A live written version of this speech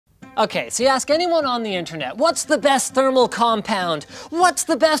Okay, so you ask anyone on the internet, what's the best thermal compound? What's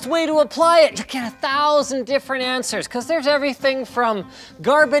the best way to apply it? You get 1,000 different answers, because there's everything from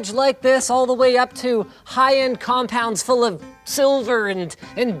garbage like this all the way up to high-end compounds full of silver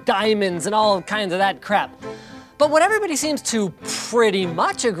and diamonds and all kinds of that crap. But what everybody seems to pretty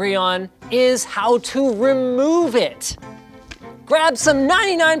much agree on is how to remove it. Grab some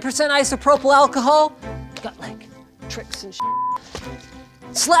 99% isopropyl alcohol, got like tricks and shit.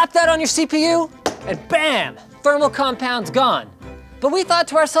 Slap that on your CPU, and bam, thermal compound's gone. But we thought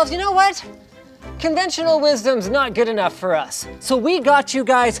to ourselves, you know what? Conventional wisdom's not good enough for us. So we got you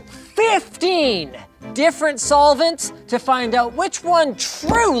guys 15 different solvents to find out which one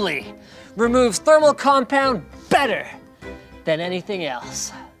truly removes thermal compound better than anything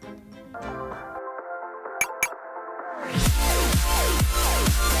else.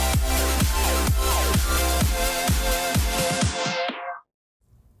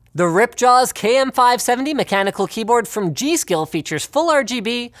 The Ripjaws KM570 mechanical keyboard from G-Skill features full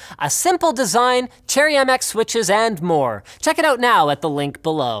RGB, a simple design, Cherry MX switches, and more. Check it out now at the link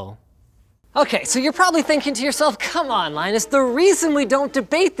below. Okay, so you're probably thinking to yourself, come on, Linus, the reason we don't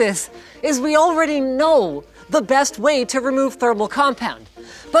debate this is we already know the best way to remove thermal compound.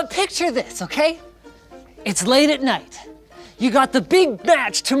 But picture this, okay? It's late at night. You got the big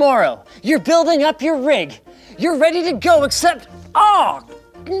match tomorrow. You're building up your rig. You're ready to go, except, oh,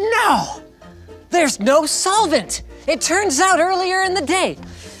 no! There's no solvent! It turns out earlier in the day,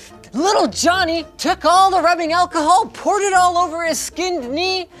 little Johnny took all the rubbing alcohol, poured it all over his skinned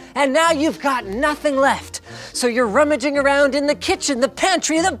knee, and now you've got nothing left. So you're rummaging around in the kitchen, the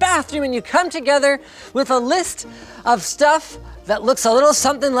pantry, the bathroom, and you come together with a list of stuff that looks a little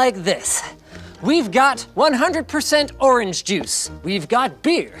something like this. We've got 100% orange juice. We've got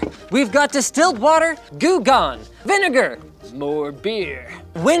beer. We've got distilled water, goo gone, vinegar, more beer.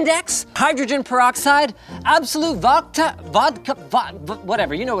 Windex, hydrogen peroxide, absolute vodka,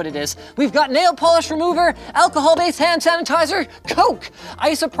 whatever, you know what it is. We've got nail polish remover, alcohol-based hand sanitizer, Coke,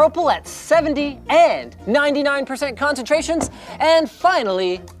 isopropyl at 70 and 99% concentrations, and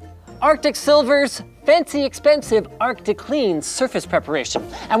finally, Arctic Silver's fancy expensive Arctic Clean surface preparation.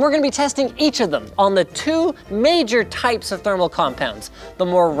 And we're gonna be testing each of them on the two major types of thermal compounds, the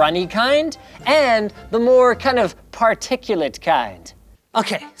more runny kind and the more kind of particulate kind.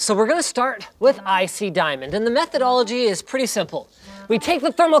 Okay, so we're gonna start with Icy Diamond, and the methodology is pretty simple. We take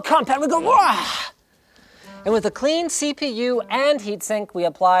the thermal compound, we go, wah! And with a clean CPU and heatsink, we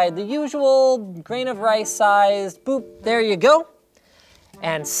apply the usual grain of rice sized, boop, there you go,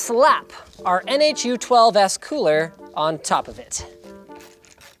 and slap our NHU12S cooler on top of it.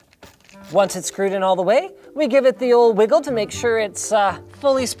 Once it's screwed in all the way, we give it the old wiggle to make sure it's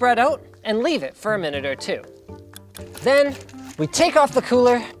fully spread out and leave it for a minute or two. Then we take off the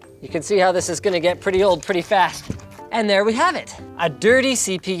cooler. You can see how this is gonna get pretty old pretty fast. And there we have it, a dirty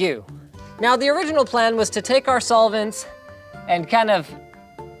CPU. Now the original plan was to take our solvents and kind of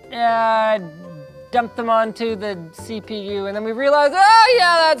dump them onto the CPU, and then we realized, oh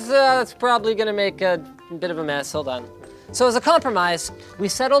yeah, that's probably gonna make a bit of a mess, hold on. So as a compromise, we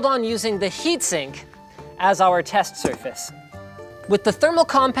settled on using the heatsink as our test surface. With the thermal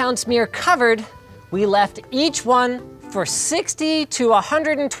compound smear covered, we left each one for 60 to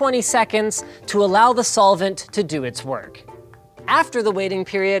 120 seconds to allow the solvent to do its work. After the waiting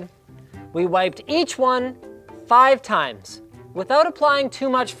period, we wiped each one 5 times without applying too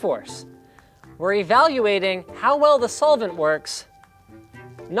much force. We're evaluating how well the solvent works,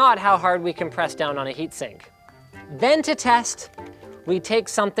 not how hard we can press down on a heatsink. Then to test, we take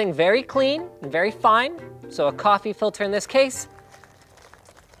something very clean and very fine, so a coffee filter in this case,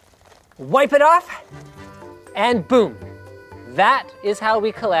 wipe it off, and boom. That is how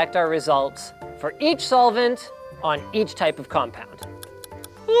we collect our results for each solvent on each type of compound.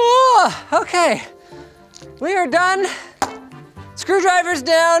 Oh, okay, we are done. Screwdriver's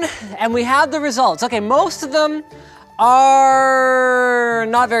down, and we have the results. Okay, most of them are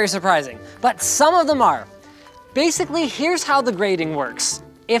not very surprising, but some of them are. Basically, here's how the grading works.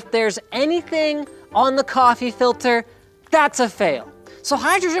 If there's anything on the coffee filter, that's a fail. So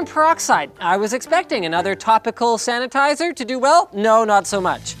hydrogen peroxide, I was expecting another topical sanitizer to do well. No, not so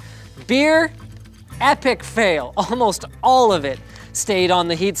much. Beer, epic fail. Almost all of it stayed on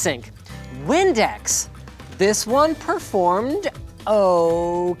the heatsink. Windex, this one performed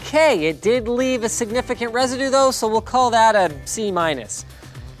okay. It did leave a significant residue though, so we'll call that a C-.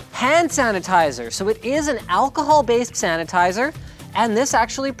 Hand sanitizer, so it is an alcohol-based sanitizer, and this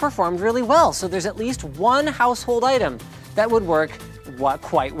actually performed really well. So there's at least one household item that would work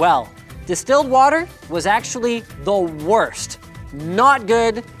quite well. Distilled water was actually the worst not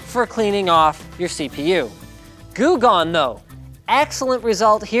good for cleaning off your CPU. Goo Gone though, excellent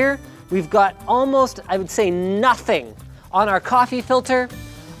result here. We've got almost, I would say, nothing on our coffee filter.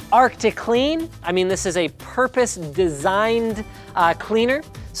 Arctic Clean, I mean, this is a purpose-designed cleaner,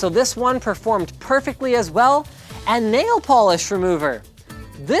 so this one performed perfectly as well. And nail polish remover.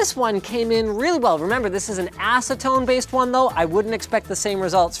 This one came in really well. Remember, this is an acetone-based one though. I wouldn't expect the same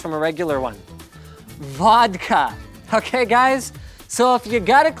results from a regular one. Vodka, okay guys? So if you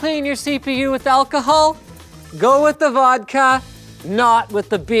gotta clean your CPU with alcohol, go with the vodka, not with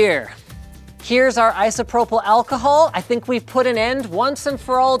the beer. Here's our isopropyl alcohol. I think we've put an end once and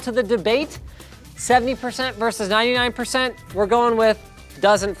for all to the debate. 70% versus 99%, we're going with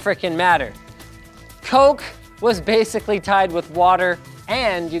doesn't frickin' matter. Coke was basically tied with water,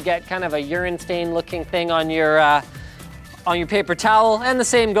 and you get kind of a urine stain looking thing on your paper towel, and the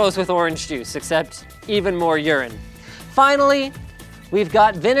same goes with orange juice, except even more urine. Finally, we've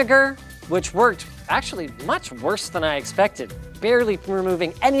got vinegar, which worked actually much worse than I expected, barely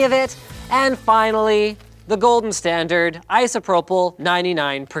removing any of it. And finally, the golden standard, isopropyl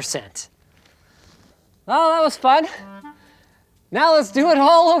 99%. Well, that was fun. Now let's do it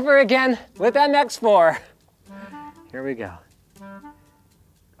all over again with MX4. Here we go.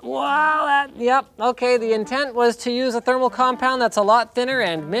 Wow, yep, okay, the intent was to use a thermal compound that's a lot thinner,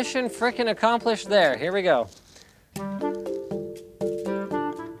 and mission frickin' accomplished there. Here we go.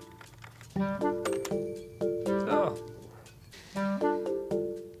 Oh.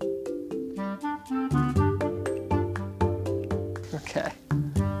 Okay.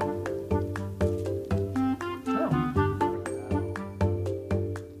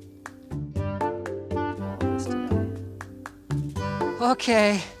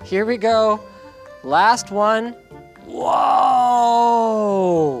 Okay, here we go. Last one. Whoa!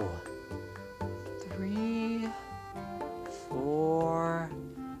 3, 4,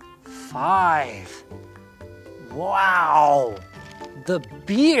 5. Wow! The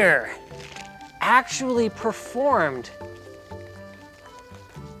beer actually performed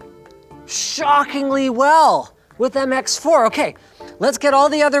shockingly well with MX4. Okay, let's get all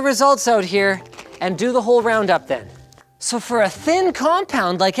the other results out here and do the whole roundup then. So for a thin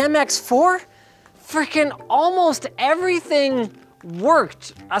compound like MX4, frickin' almost everything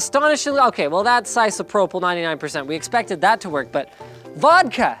worked astonishingly. Okay, well that's isopropyl 99%. We expected that to work, but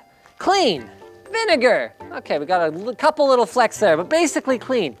vodka, clean. Vinegar, okay, we got a couple little flecks there, but basically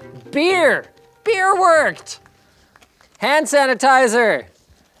clean. Beer worked. Hand sanitizer,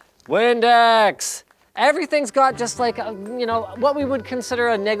 Windex. Everything's got just like, you know, what we would consider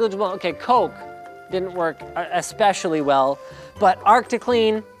a negligible, okay, Coke didn't work especially well, but Arctic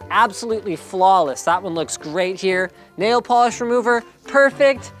Clean, absolutely flawless. That one looks great here. Nail polish remover,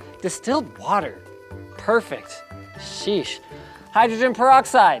 perfect. Distilled water, perfect. Sheesh. Hydrogen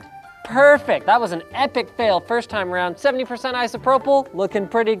peroxide, perfect. That was an epic fail first time around. 70% isopropyl, looking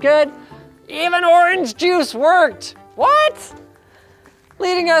pretty good. Even orange juice worked. What?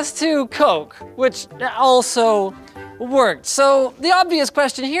 Leading us to Coke, which also worked. So the obvious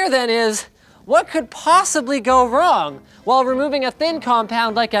question here then is, what could possibly go wrong while removing a thin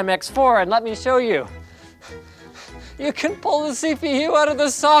compound like MX4? And let me show you. You can pull the CPU out of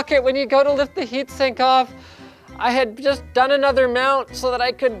the socket when you go to lift the heatsink off. I had just done another mount so that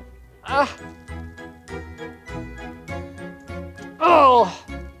I could, oh.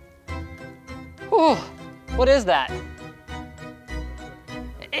 Whew. What is that?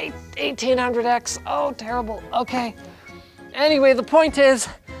 1800X, oh, terrible, okay. Anyway, the point is,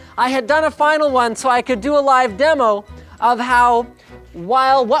 I had done a final one so I could do a live demo of how,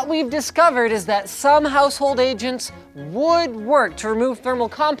 while what we've discovered is that some household agents would work to remove thermal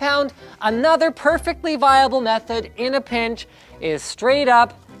compound, another perfectly viable method in a pinch is straight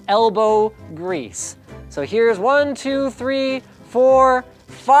up elbow grease. So here's 1, 2, 3, 4,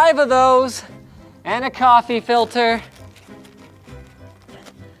 5 of those, and a coffee filter.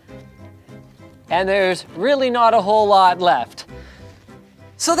 And there's really not a whole lot left.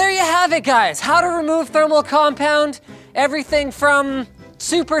 So there you have it, guys. How to remove thermal compound. Everything from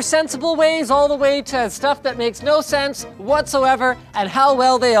super sensible ways all the way to stuff that makes no sense whatsoever, and how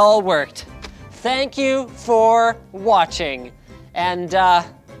well they all worked. Thank you for watching. And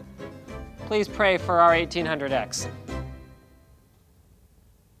please pray for our 1800X.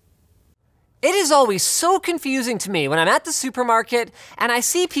 It is always so confusing to me when I'm at the supermarket and I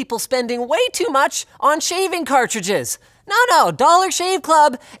see people spending way too much on shaving cartridges. No, Dollar Shave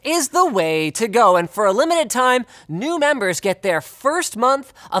Club is the way to go. And for a limited time, new members get their first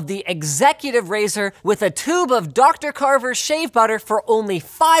month of the Executive Razor with a tube of Dr. Carver's shave butter for only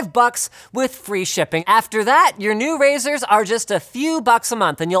 $5 with free shipping. After that, your new razors are just a few bucks a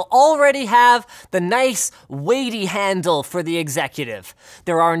month, and you'll already have the nice, weighty handle for the Executive.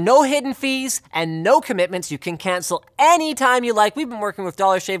 There are no hidden fees and no commitments. You can cancel anytime you like. We've been working with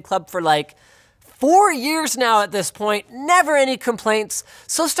Dollar Shave Club for like 4 years now at this point, never any complaints,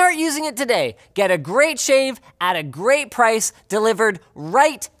 so start using it today. Get a great shave at a great price delivered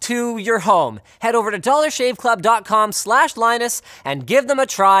right to your home. Head over to dollarshaveclub.com/Linus and give them a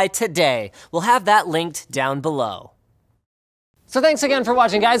try today. We'll have that linked down below. So thanks again for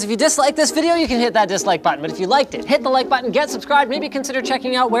watching, guys. If you disliked this video, you can hit that dislike button. But if you liked it, hit the like button, get subscribed, maybe consider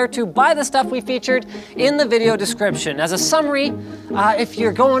checking out where to buy the stuff we featured in the video description. As a summary, if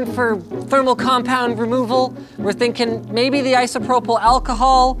you're going for thermal compound removal, we're thinking maybe the isopropyl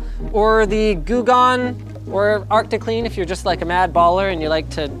alcohol or the Gugon or Arctic Clean if you're just like a mad baller and you like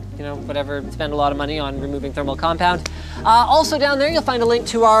to, whatever, spend a lot of money on removing thermal compound. Also down there, you'll find a link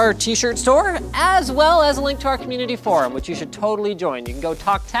to our t-shirt store, as well as a link to our community forum, which you should totally join. You can go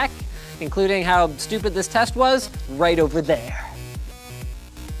talk tech, including how stupid this test was, right over there.